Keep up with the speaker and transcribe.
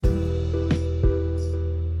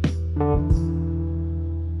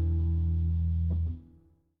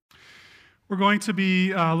We're going to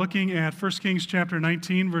be looking at 1 Kings chapter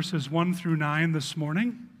 19, verses 1 through 9 this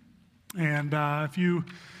morning. And if you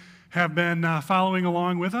have been following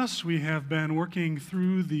along with us, we have been working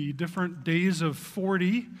through the different days of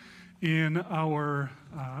 40 in our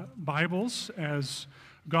Bibles as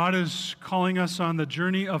God is calling us on the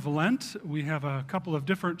journey of Lent. We have a couple of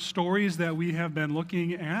different stories that we have been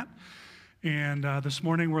looking at. And this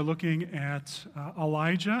morning we're looking at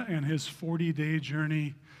Elijah and his 40-day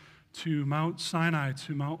journey to Mount Sinai,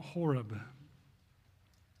 to Mount Horeb.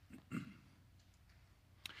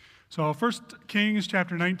 So 1 Kings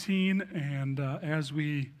chapter 19, and as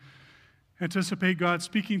we anticipate God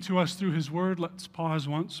speaking to us through his word, let's pause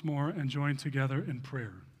once more and join together in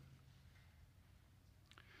prayer.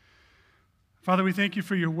 Father, we thank you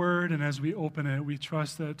for your word, and as we open it, we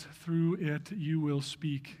trust that through it you will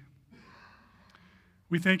speak.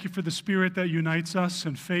 We thank you for the Spirit that unites us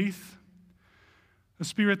in faith, a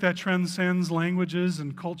Spirit that transcends languages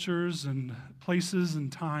and cultures and places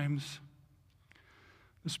and times,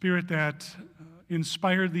 the Spirit that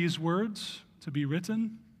inspired these words to be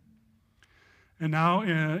written and now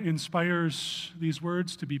inspires these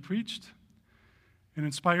words to be preached and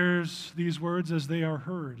inspires these words as they are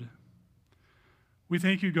heard. We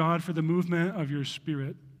thank you, God, for the movement of your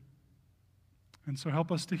Spirit, and so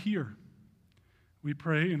help us to hear. We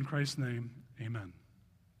pray in Christ's name, amen.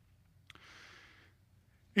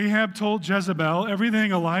 Ahab told Jezebel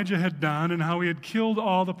everything Elijah had done and how he had killed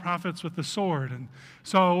all the prophets with the sword. And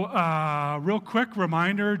so, real quick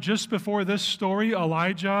reminder, just before this story,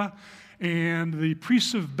 Elijah and the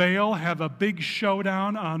priests of Baal have a big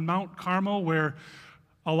showdown on Mount Carmel where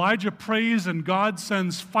Elijah prays and God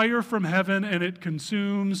sends fire from heaven and it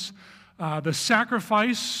consumes the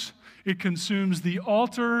sacrifice, it consumes the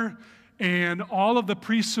altar, and all of the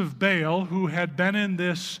priests of Baal who had been in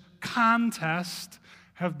this contest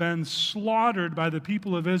have been slaughtered by the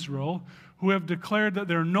people of Israel, who have declared that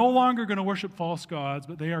they're no longer going to worship false gods,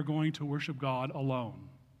 but they are going to worship God alone.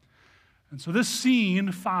 And so this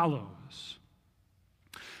scene follows.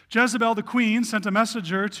 Jezebel the queen sent a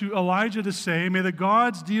messenger to Elijah to say, "May the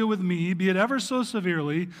gods deal with me, be it ever so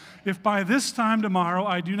severely, if by this time tomorrow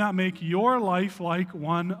I do not make your life like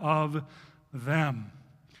one of them."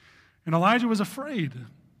 And Elijah was afraid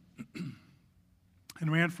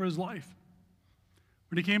and ran for his life.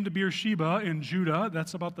 When he came to Beersheba in Judah,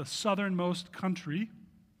 that's about the southernmost country,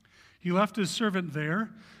 he left his servant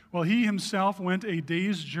there, while he himself went a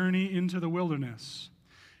day's journey into the wilderness.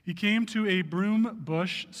 He came to a broom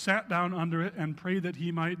bush, sat down under it, and prayed that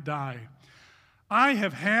he might die. "I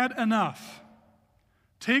have had enough.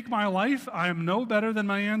 Take my life. I am no better than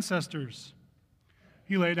my ancestors."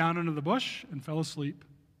 He lay down under the bush and fell asleep.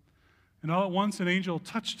 And all at once an angel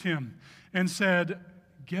touched him and said,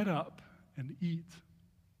 "Get up and eat."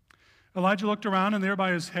 Elijah looked around, and there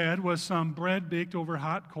by his head was some bread baked over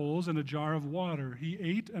hot coals and a jar of water. He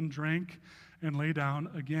ate and drank and lay down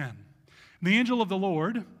again. And the angel of the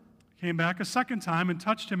Lord came back a second time and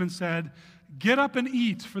touched him and said, "Get up and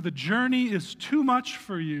eat, for the journey is too much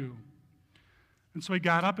for you." And so he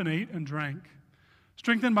got up and ate and drank.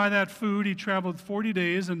 Strengthened by that food, he traveled 40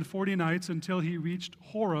 days and 40 nights until he reached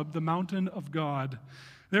Horeb, the mountain of God.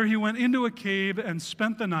 There he went into a cave and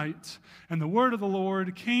spent the night, and the word of the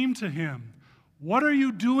Lord came to him. "What are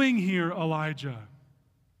you doing here, Elijah?"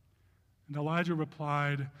 And Elijah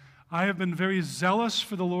replied, "I have been very zealous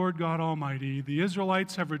for the Lord God Almighty. The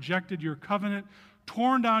Israelites have rejected your covenant,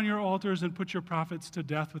 torn down your altars, and put your prophets to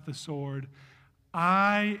death with the sword.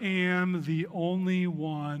 I am the only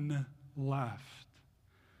one left,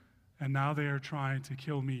 and now they are trying to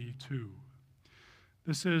kill me too."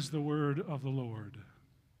 This is the word of the Lord.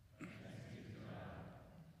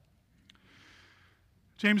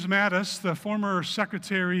 James Mattis, the former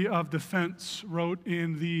Secretary of Defense, wrote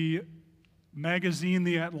in the magazine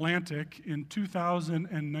The Atlantic in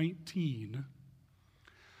 2019,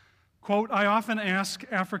 quote, "I often ask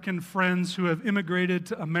African friends who have immigrated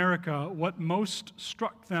to America what most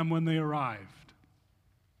struck them when they arrived.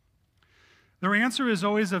 Their answer is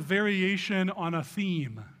always a variation on a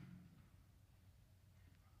theme: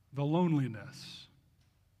 the loneliness.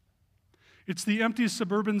 It's the empty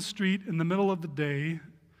suburban street in the middle of the day,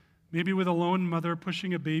 maybe with a lone mother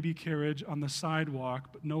pushing a baby carriage on the sidewalk,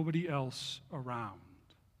 but nobody else around.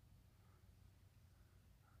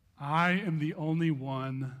 I am the only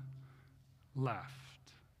one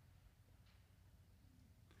left."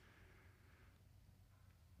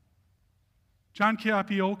 John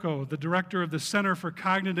Capiocco, the director of the Center for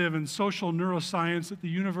Cognitive and Social Neuroscience at the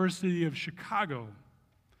University of Chicago,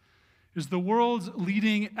 is the world's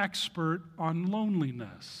leading expert on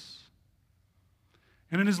loneliness.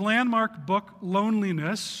 And in his landmark book,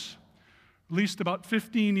 Loneliness, released about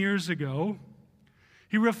 15 years ago,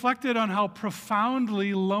 he reflected on how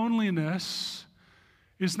profoundly loneliness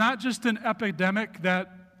is not just an epidemic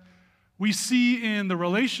that we see in the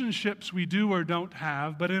relationships we do or don't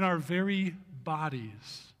have, but in our very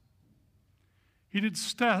bodies. He did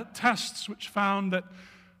tests which found that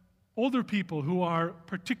older people who are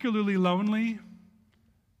particularly lonely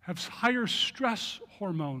have higher stress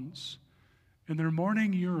hormones in their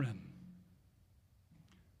morning urine.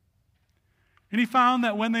 And he found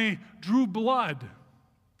that when they drew blood,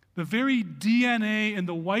 the very DNA in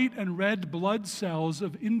the white and red blood cells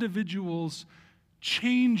of individuals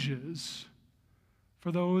changes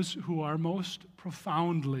for those who are most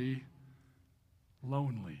profoundly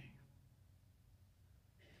lonely.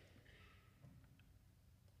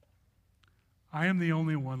 I am the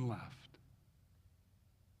only one left.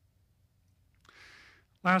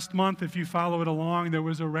 Last month, if you follow it along, there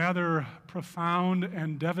was a rather profound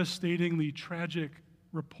and devastatingly tragic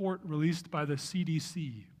report released by the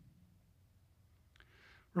CDC,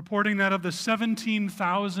 reporting that of the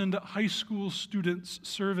 17,000 high school students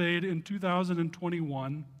surveyed in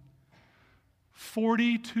 2021,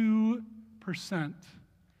 42%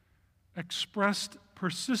 expressed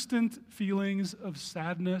persistent feelings of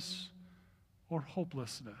sadness or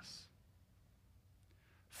hopelessness.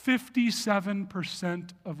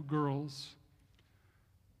 57% of girls,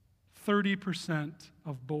 30%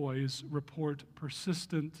 of boys report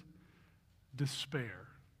persistent despair.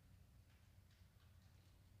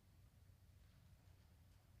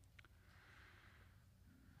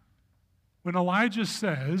 When Elijah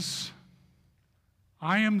says,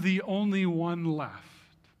 I am the only one left,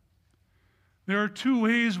 there are two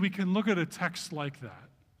ways we can look at a text like that.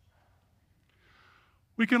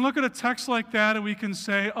 We can look at a text like that and we can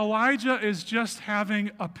say, Elijah is just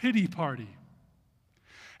having a pity party.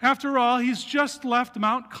 After all, he's just left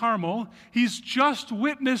Mount Carmel. He's just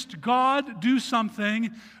witnessed God do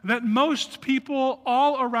something that most people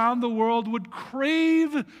all around the world would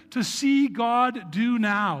crave to see God do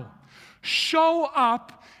now. Show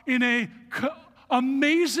up in an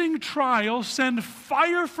amazing trial, send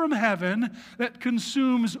fire from heaven that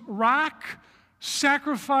consumes rock,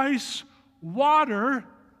 sacrifice, water,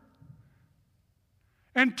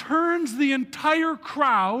 and turns the entire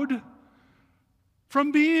crowd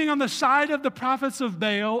from being on the side of the prophets of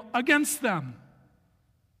Baal against them.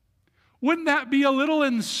 Wouldn't that be a little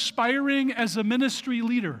inspiring as a ministry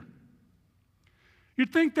leader?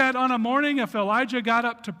 You'd think that on a morning, if Elijah got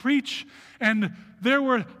up to preach and there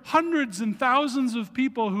were hundreds and thousands of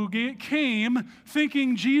people who came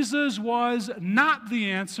thinking Jesus was not the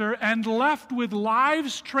answer and left with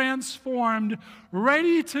lives transformed,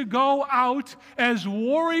 ready to go out as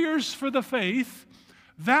warriors for the faith,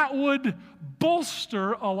 that would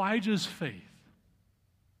bolster Elijah's faith.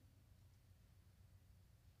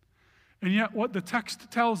 And yet what the text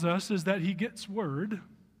tells us is that he gets word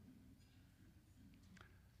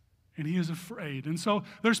and he is afraid. And so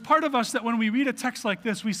there's part of us that when we read a text like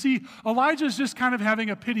this, we see Elijah's just kind of having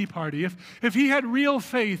a pity party. If he had real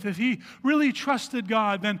faith, if he really trusted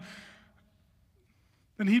God, then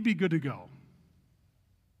he'd be good to go.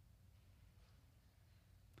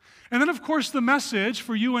 And then, of course, the message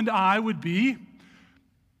for you and I would be,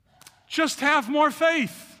 just have more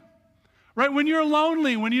faith. Right? When you're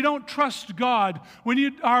lonely, when you don't trust God, when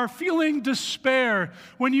you are feeling despair,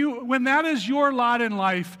 when that is your lot in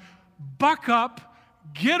life, buck up,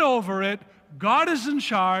 get over it, God is in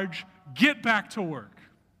charge, get back to work.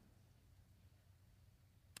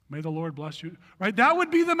 May the Lord bless you. Right? That would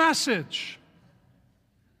be the message.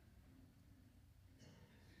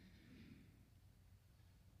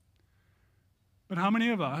 But how many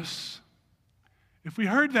of us, if we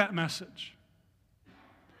heard that message,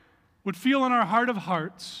 would feel in our heart of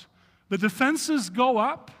hearts the defenses go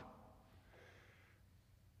up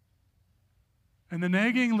and the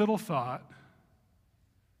nagging little thought,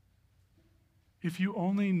 if you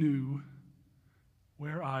only knew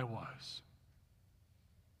where I was.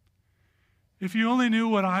 If you only knew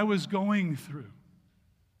what I was going through.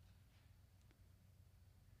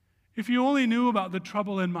 If you only knew about the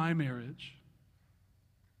trouble in my marriage.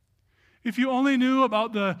 If you only knew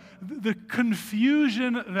about the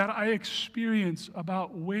confusion that I experience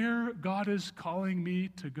about where God is calling me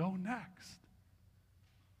to go next.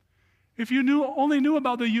 If you only knew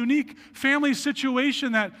about the unique family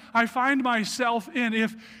situation that I find myself in.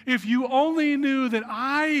 If you only knew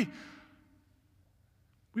that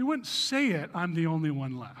we wouldn't say it, I'm the only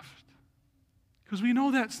one left. Because we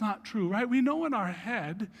know that's not true, right? We know in our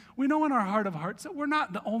head, we know in our heart of hearts that we're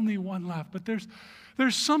not the only one left, but there's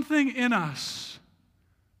something in us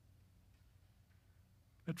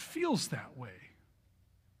that feels that way.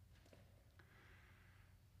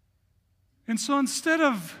 And so instead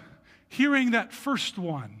of hearing that first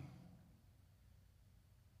one,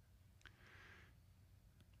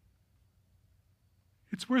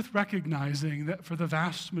 it's worth recognizing that for the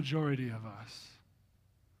vast majority of us,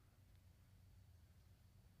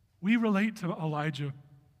 we relate to Elijah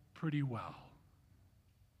pretty well.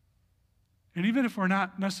 And even if we're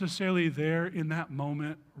not necessarily there in that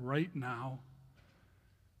moment right now,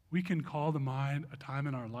 we can call to mind a time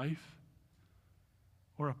in our life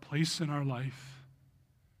or a place in our life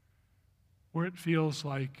where it feels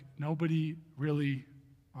like nobody really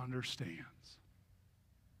understands.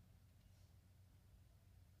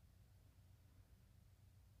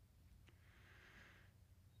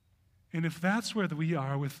 And if that's where we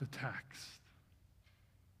are with the text,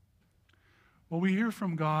 what we hear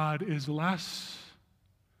from God is less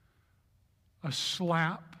a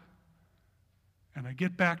slap and a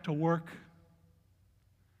get back to work,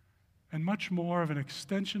 and much more of an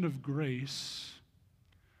extension of grace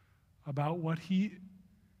about what he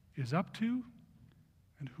is up to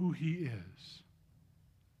and who he is.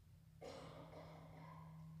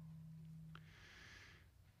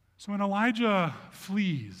 So when Elijah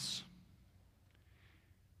flees,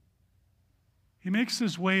 he makes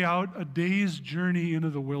his way out a day's journey into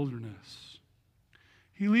the wilderness.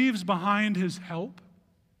 He leaves behind his help,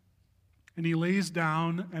 and he lays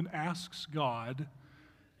down and asks God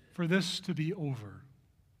for this to be over.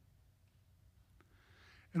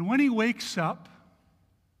 And when he wakes up,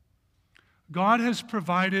 God has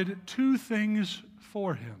provided two things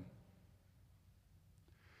for him.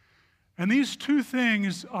 And these two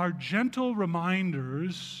things are gentle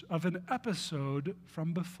reminders of an episode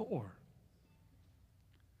from before.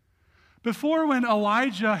 Before, when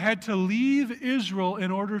Elijah had to leave Israel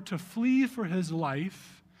in order to flee for his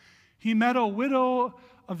life, he met a widow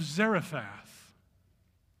of Zarephath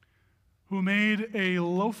who made a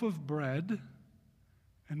loaf of bread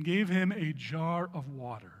and gave him a jar of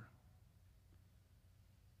water.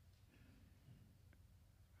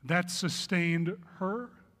 That sustained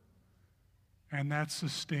her, and that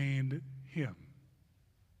sustained him.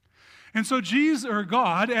 And so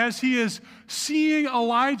God, as he is seeing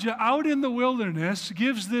Elijah out in the wilderness,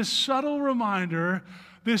 gives this subtle reminder,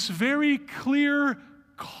 this very clear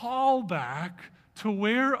callback to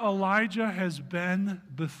where Elijah has been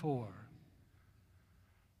before.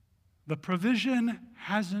 The provision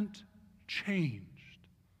hasn't changed.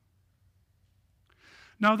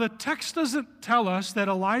 Now, the text doesn't tell us that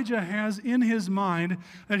Elijah has in his mind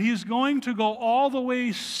that he's going to go all the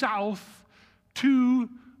way south to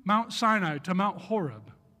Mount Sinai, to Mount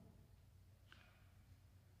Horeb.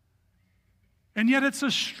 And yet it's a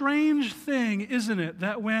strange thing, isn't it,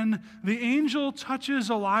 that when the angel touches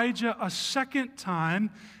Elijah a second time,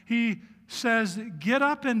 he says, "Get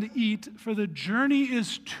up and eat, for the journey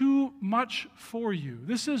is too much for you."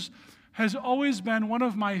 This has always been one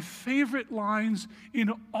of my favorite lines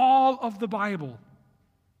in all of the Bible.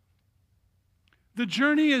 The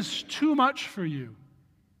journey is too much for you.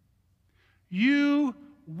 You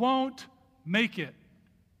won't make it.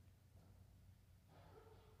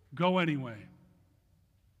 Go anyway.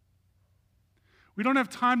 We don't have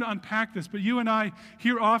time to unpack this, but you and I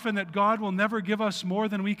hear often that God will never give us more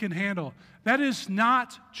than we can handle. That is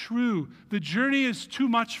not true. The journey is too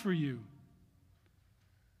much for you.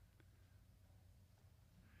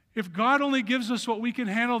 If God only gives us what we can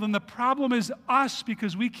handle, then the problem is us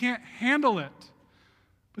because we can't handle it.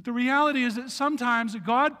 But the reality is that sometimes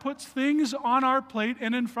God puts things on our plate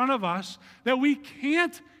and in front of us that we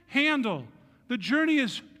can't handle. The journey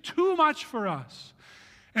is too much for us.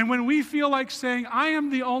 And when we feel like saying, "I am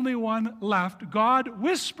the only one left," God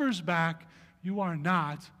whispers back, "You are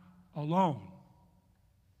not alone."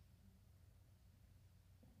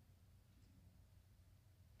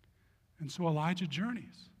 And so Elijah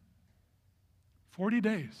journeys 40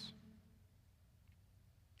 days.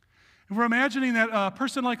 If we're imagining that a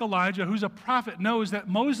person like Elijah, who's a prophet, knows that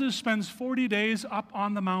Moses spends 40 days up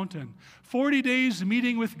on the mountain, 40 days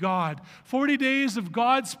meeting with God, 40 days of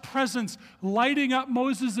God's presence lighting up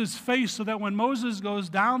Moses' face so that when Moses goes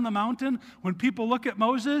down the mountain, when people look at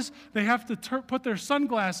Moses, they have to put their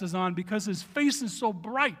sunglasses on because his face is so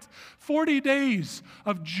bright. 40 days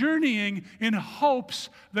of journeying in hopes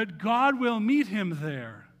that God will meet him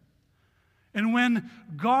there. And when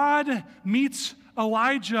God meets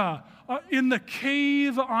Elijah in the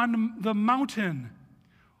cave on the mountain,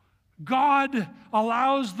 God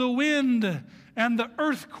allows the wind and the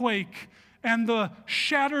earthquake and the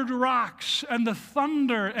shattered rocks and the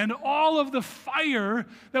thunder and all of the fire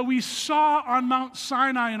that we saw on Mount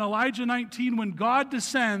Sinai in Elijah 19 when God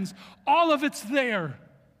descends, all of it's there.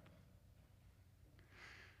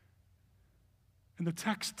 And the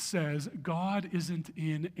text says God isn't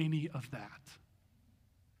in any of that.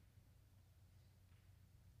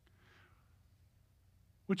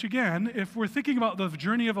 Which again, if we're thinking about the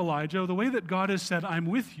journey of Elijah, the way that God has said, I'm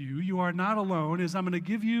with you, you are not alone, is I'm going to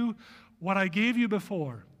give you what I gave you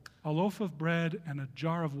before, a loaf of bread and a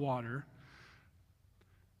jar of water.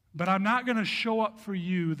 But I'm not going to show up for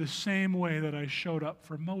you the same way that I showed up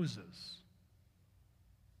for Moses.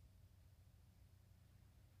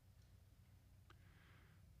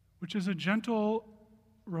 Which is a gentle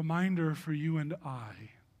reminder for you and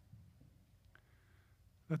I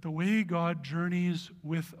that the way God journeys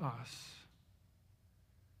with us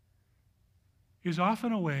is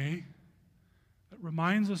often a way that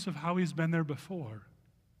reminds us of how he's been there before,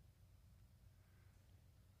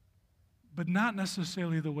 but not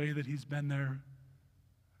necessarily the way that he's been there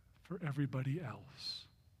for everybody else.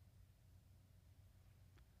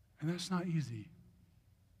 And that's not easy.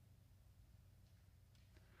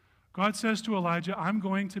 God says to Elijah, I'm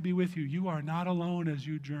going to be with you. You are not alone as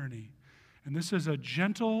you journey. And this is a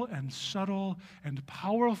gentle and subtle and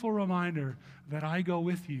powerful reminder that I go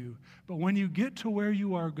with you. But when you get to where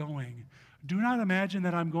you are going, do not imagine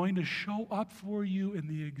that I'm going to show up for you in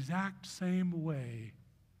the exact same way.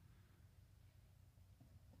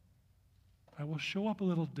 I will show up a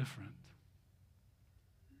little different.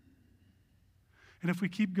 And if we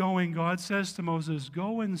keep going, God says to Moses,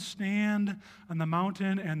 go and stand on the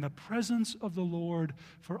mountain in the presence of the Lord,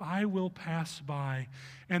 for I will pass by.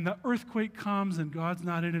 And the earthquake comes, and God's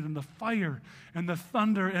not in it, and the fire and the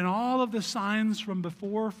thunder and all of the signs from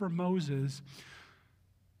before for Moses.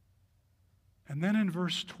 And then in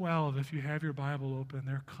verse 12, if you have your Bible open,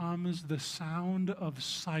 there comes the sound of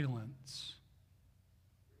silence.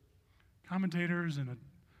 Commentators and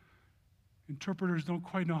interpreters don't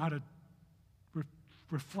quite know how to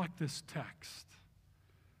reflect this text.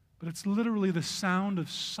 But it's literally the sound of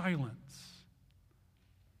silence.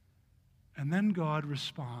 And then God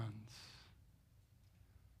responds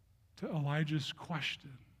to Elijah's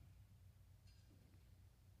question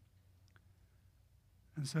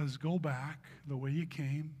and says, go back the way you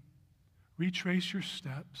came, retrace your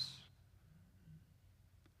steps,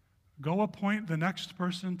 go appoint the next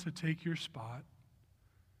person to take your spot,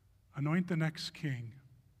 anoint the next king,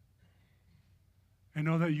 and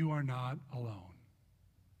know that you are not alone.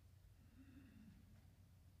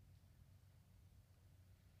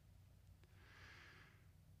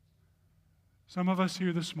 Some of us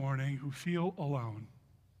here this morning who feel alone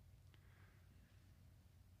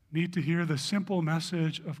need to hear the simple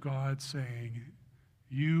message of God saying,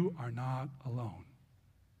 you are not alone.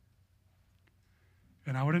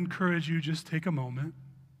 And I would encourage you, just take a moment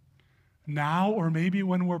now, or maybe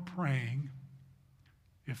when we're praying,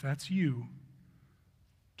 if that's you,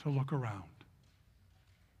 to look around.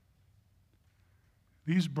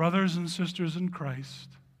 These brothers and sisters in Christ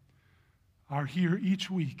are here each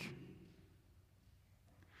week.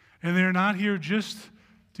 And they're not here just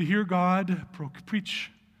to hear God preach.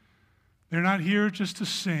 They're not here just to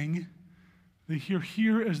sing. They're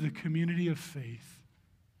here as the community of faith.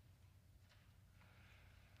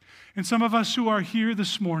 And some of us who are here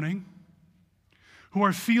this morning, who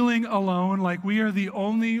are feeling alone, like we are the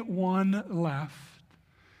only one left,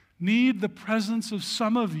 need the presence of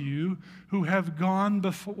some of you who have gone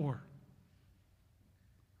before.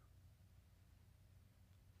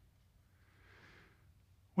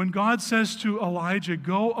 When God says to Elijah,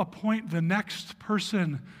 go appoint the next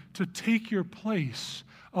person to take your place,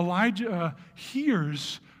 Elijah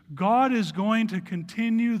hears God is going to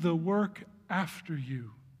continue the work after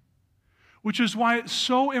you. Which is why it's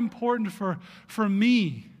so important for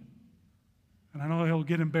me, and I know he'll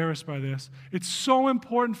get embarrassed by this, it's so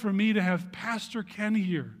important for me to have Pastor Ken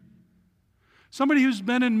here. Somebody who's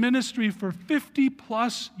been in ministry for 50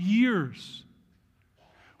 plus years,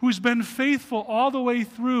 who's been faithful all the way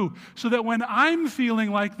through, so that when I'm feeling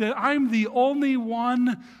like that I'm the only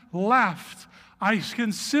one left, I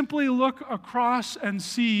can simply look across and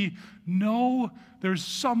see, no, there's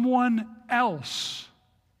someone else.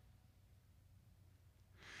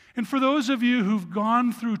 And for those of you who've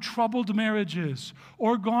gone through troubled marriages,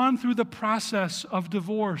 or gone through the process of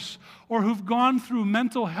divorce, or who've gone through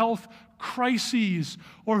mental health crises,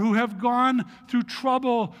 or who have gone through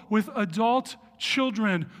trouble with adult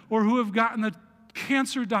children, or who have gotten a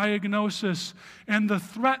cancer diagnosis and the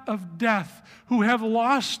threat of death, who have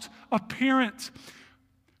lost a parent,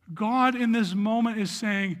 God in this moment is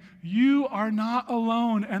saying, you are not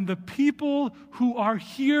alone, and the people who are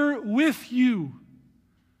here with you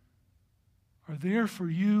are there for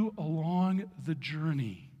you along the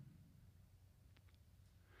journey.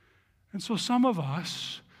 And so some of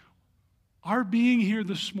us, our being here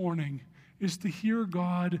this morning is to hear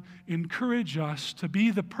God encourage us to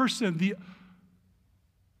be the person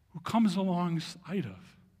who comes alongside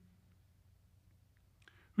of,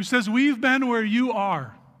 who says, we've been where you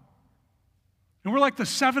are. And we're like the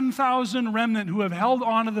 7,000 remnant who have held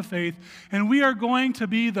on to the faith, and we are going to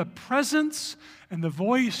be the presence and the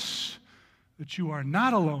voice that you are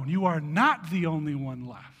not alone. You are not the only one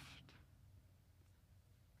left.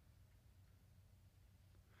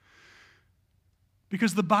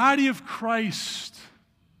 Because the body of Christ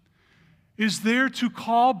is there to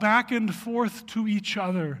call back and forth to each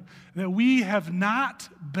other that we have not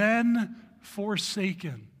been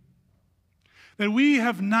forsaken, that we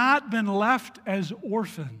have not been left as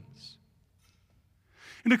orphans.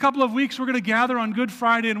 In a couple of weeks, we're going to gather on Good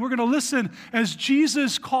Friday, and we're going to listen as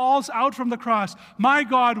Jesus calls out from the cross, my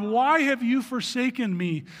God, why have you forsaken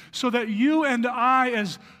me? So that you and I,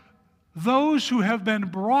 as those who have been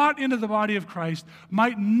brought into the body of Christ,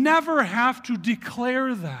 might never have to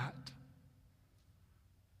declare that.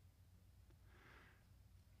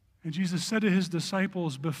 And Jesus said to his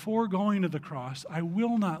disciples before going to the cross, I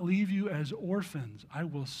will not leave you as orphans. I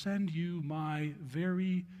will send you my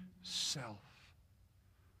very self.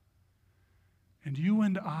 And you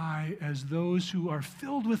and I, as those who are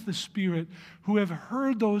filled with the Spirit, who have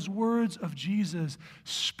heard those words of Jesus,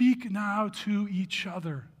 speak now to each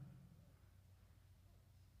other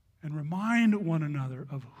and remind one another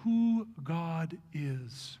of who God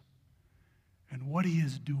is and what he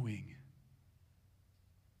is doing.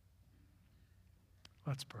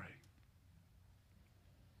 Let's pray.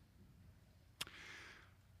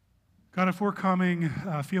 God, if we're coming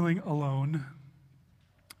feeling alone,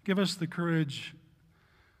 give us the courage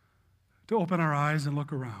to open our eyes and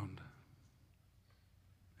look around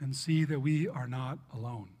and see that we are not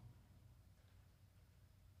alone.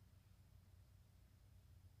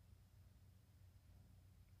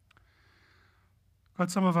 God,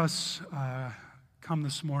 some of us come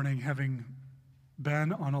this morning having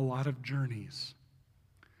been on a lot of journeys.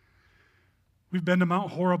 We've been to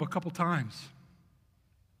Mount Horeb a couple times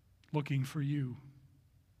looking for you.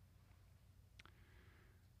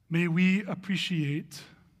 May we appreciate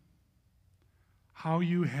how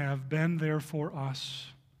you have been there for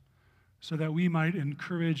us so that we might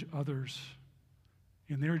encourage others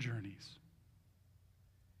in their journeys.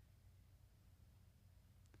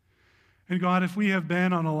 And God, if we have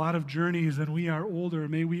been on a lot of journeys and we are older,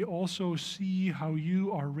 may we also see how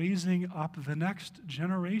you are raising up the next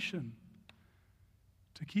generation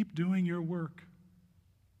to keep doing your work.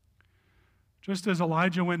 Just as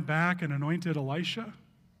Elijah went back and anointed Elisha,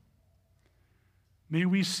 may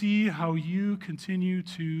we see how you continue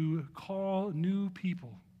to call new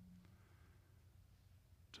people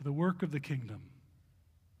to the work of the kingdom.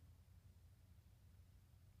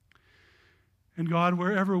 And God,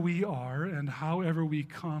 wherever we are and however we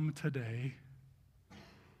come today,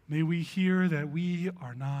 may we hear that we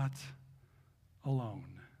are not alone.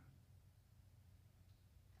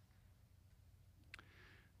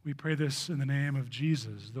 We pray this in the name of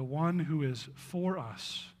Jesus, the one who is for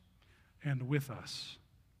us and with us.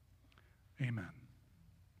 Amen.